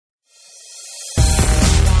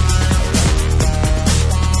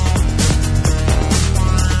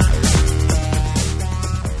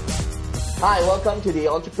Hi, welcome to the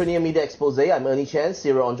Entrepreneur Media Expose. I'm Ernie Chen,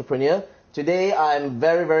 serial entrepreneur. Today, I'm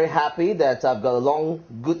very, very happy that I've got a long,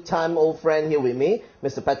 good time old friend here with me,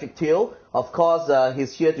 Mr. Patrick Teoh. Of course,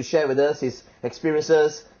 he's here to share with us his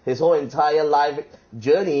experiences, his whole entire life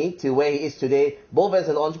journey to where he is today, both as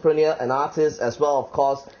an entrepreneur, an artist, as well, of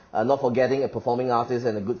course, not forgetting a performing artist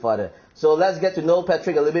and a good father. So let's get to know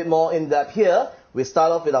Patrick a little bit more in depth here. We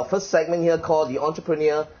start off with our first segment here called the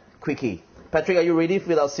Entrepreneur Quickie. Patrick, are you ready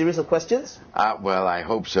for our series of questions? Well, I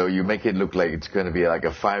hope so. You make it look like it's going to be like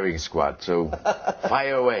a firing squad, so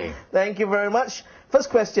fire away. Thank you very much. First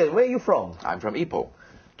question, where are you from? I'm from Ipoh.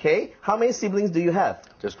 Okay. How many siblings do you have?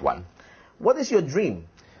 Just one. What is your dream?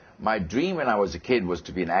 My dream when I was a kid was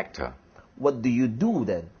to be an actor. What do you do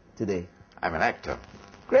then today? I'm an actor.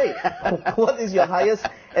 Great. What is your highest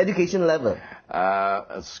education level?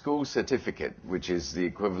 A school certificate, which is the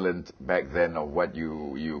equivalent back then of what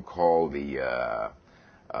you call the...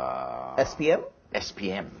 SPM?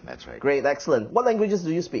 SPM, that's right. Great, excellent. What languages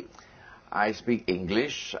do you speak? I speak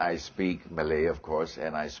English, I speak Malay, of course,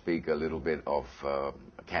 and I speak a little bit of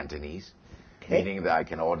Cantonese, meaning that I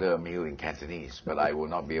can order a meal in Cantonese, but I will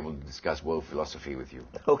not be able to discuss world philosophy with you.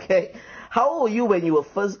 Okay. How old were you when you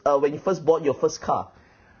first bought your first car?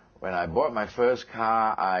 When I bought my first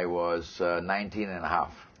car, I was 19 and a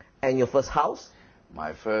half. And your first house?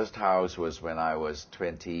 My first house was when I was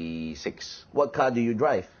 26. What car do you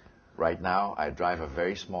drive? Right now, I drive a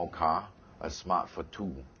very small car, a Smart for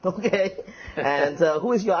 2. Okay. And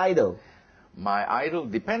who is your idol? My idol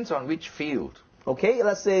depends on which field. Okay,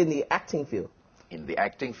 let's say in the acting field. In the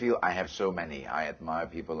acting field, I have so many. I admire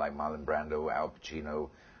people like Marlon Brando, Al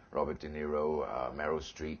Pacino, Robert De Niro, Meryl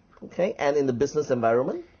Streep. Okay, and in the business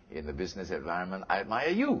environment? In the business environment, I admire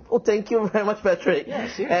you. Oh, thank you very much, Patrick. Yeah,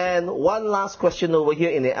 seriously. And one last question over here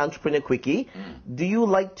in the Entrepreneur Quickie. Do you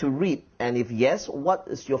like to read? And if yes, what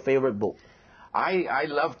is your favorite book? I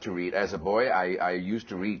love to read. As a boy, I used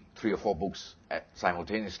to read 3 or 4 books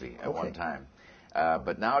simultaneously at one time.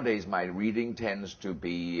 But nowadays, my reading tends to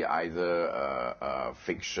be either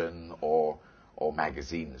fiction or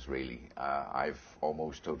magazines, really. I've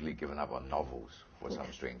almost totally given up on novels for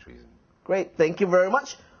some strange reason. Great, thank you very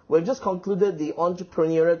much. We've just concluded the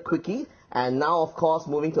Entrepreneurial Quickie, and now, of course,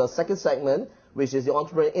 moving to our second segment, which is the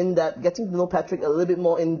Entrepreneur In-Depth, getting to know Patrick a little bit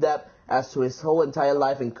more in-depth as to his whole entire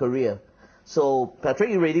life and career. So, Patrick,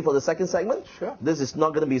 you ready for the second segment? Sure. This is not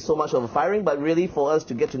going to be so much of a firing, but really for us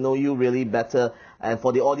to get to know you really better, and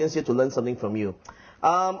for the audience here to learn something from you.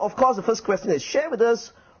 Of course, the first question is, share with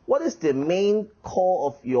us, what is the main core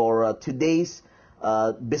of your today's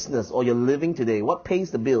business, or your living today? What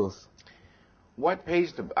pays the bills? What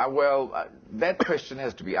pays the... that question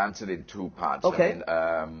has to be answered in 2 parts. Okay.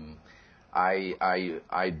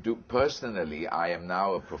 I do... Personally, I am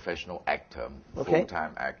now a professional actor,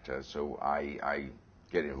 full-time actor, so I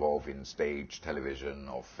get involved in stage, television,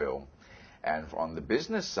 or film. And on the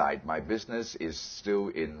business side, my business is still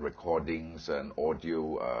in recordings and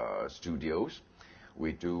audio studios.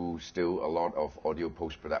 We do still a lot of audio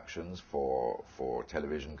post-productions for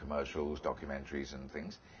television commercials, documentaries, and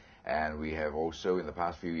things. And we have also, in the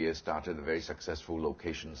past few years, started a very successful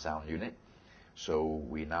location sound unit. So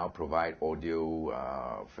we now provide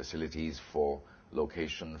audio facilities for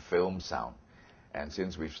location film sound. And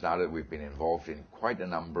since we've started, we've been involved in quite a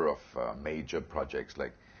number of major projects.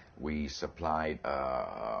 Like we supplied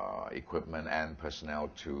equipment and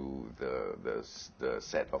personnel to the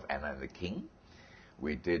set of Anna and the King.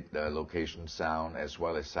 We did location sound as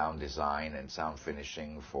well as sound design and sound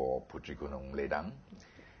finishing for Putri Gunung Ledang.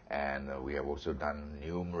 And we have also done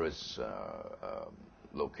numerous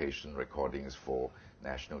location recordings for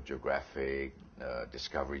National Geographic,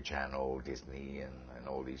 Discovery Channel, Disney, and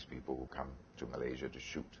all these people who come to Malaysia to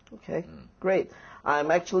shoot. Okay, great.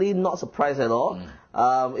 I'm actually not surprised at all.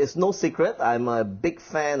 It's no secret. I'm a big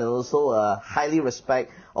fan and also highly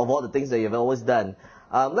respect of all the things that you've always done.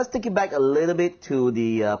 Let's take it back a little bit to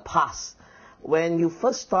the past. When you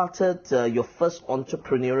first started your first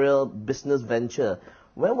entrepreneurial business venture,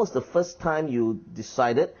 when was the first time you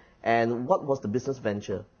decided, and what was the business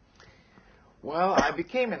venture? Well, I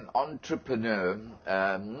became an entrepreneur,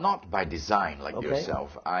 not by design like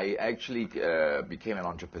yourself. I actually became an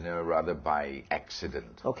entrepreneur rather by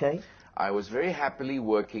accident. Okay. I was very happily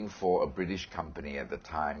working for a British company at the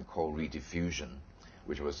time called Rediffusion,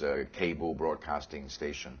 which was a cable broadcasting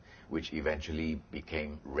station, which eventually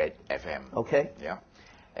became Red FM. Okay. Yeah.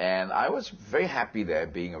 And I was very happy there,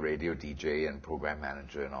 being a radio DJ and program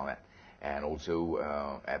manager and all that. And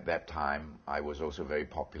also, at that time, I was also very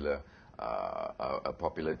popular, a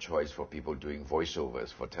popular choice for people doing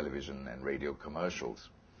voiceovers for television and radio commercials.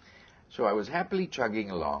 So I was happily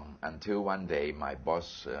chugging along until one day my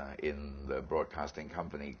boss in the broadcasting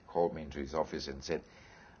company called me into his office and said,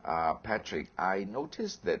 Patrick, I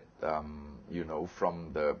noticed that,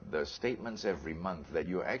 from the statements every month that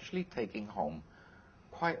you're actually taking home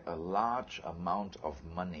quite a large amount of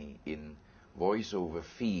money in voiceover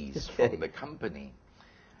fees from the company.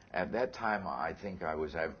 At that time, I think I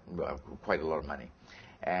was having quite a lot of money.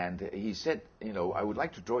 And he said, I would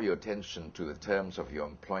like to draw your attention to the terms of your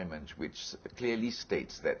employment, which clearly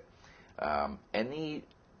states that any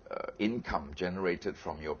income generated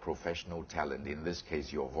from your professional talent, in this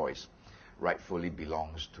case your voice, rightfully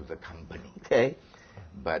belongs to the company. Okay.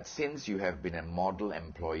 But since you have been a model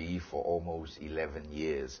employee for almost 11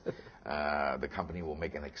 years, the company will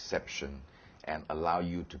make an exception and allow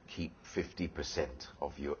you to keep 50%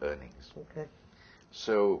 of your earnings. Okay.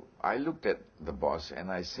 So I looked at the boss and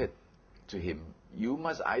I said to him, you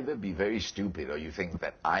must either be very stupid or you think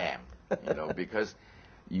that I am, because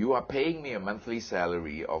you are paying me a monthly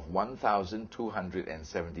salary of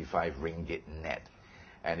 1,275 ringgit net.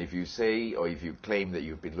 And if you say, or if you claim that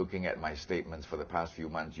you've been looking at my statements for the past few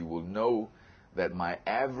months, you will know that my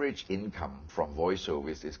average income from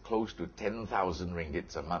voiceovers is close to 10,000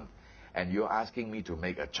 ringgits a month. And you're asking me to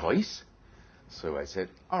make a choice? So I said,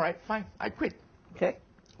 all right, fine, I quit. Okay.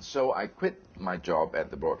 So I quit my job at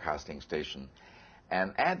the broadcasting station.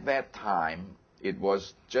 And at that time, it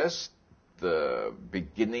was just the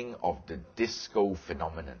beginning of the disco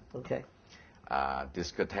phenomenon. Okay.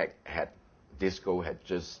 Disco had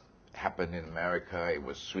just happened in America. It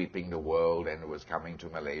was sweeping the world and it was coming to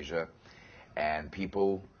Malaysia. And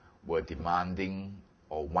people were demanding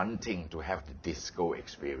or wanting to have the disco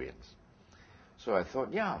experience. So I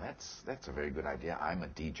thought, yeah, that's a very good idea. I'm a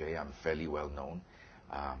DJ. I'm fairly well known.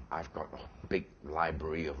 I've got a big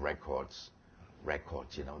library of records,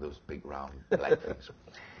 those big round black things.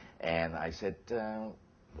 And I said,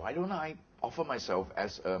 why don't I offer myself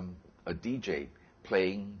as a DJ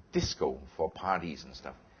playing disco for parties and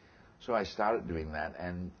stuff? So I started doing that,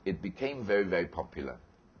 and it became very, very popular.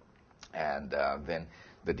 And then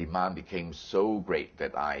the demand became so great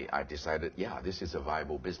that I decided, yeah, this is a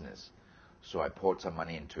viable business. So I poured some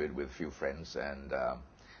money into it with a few friends, and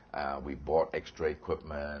we bought extra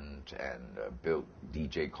equipment and built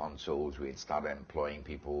DJ consoles. We had started employing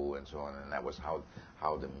people and so on, and that was how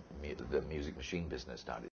the music machine business started.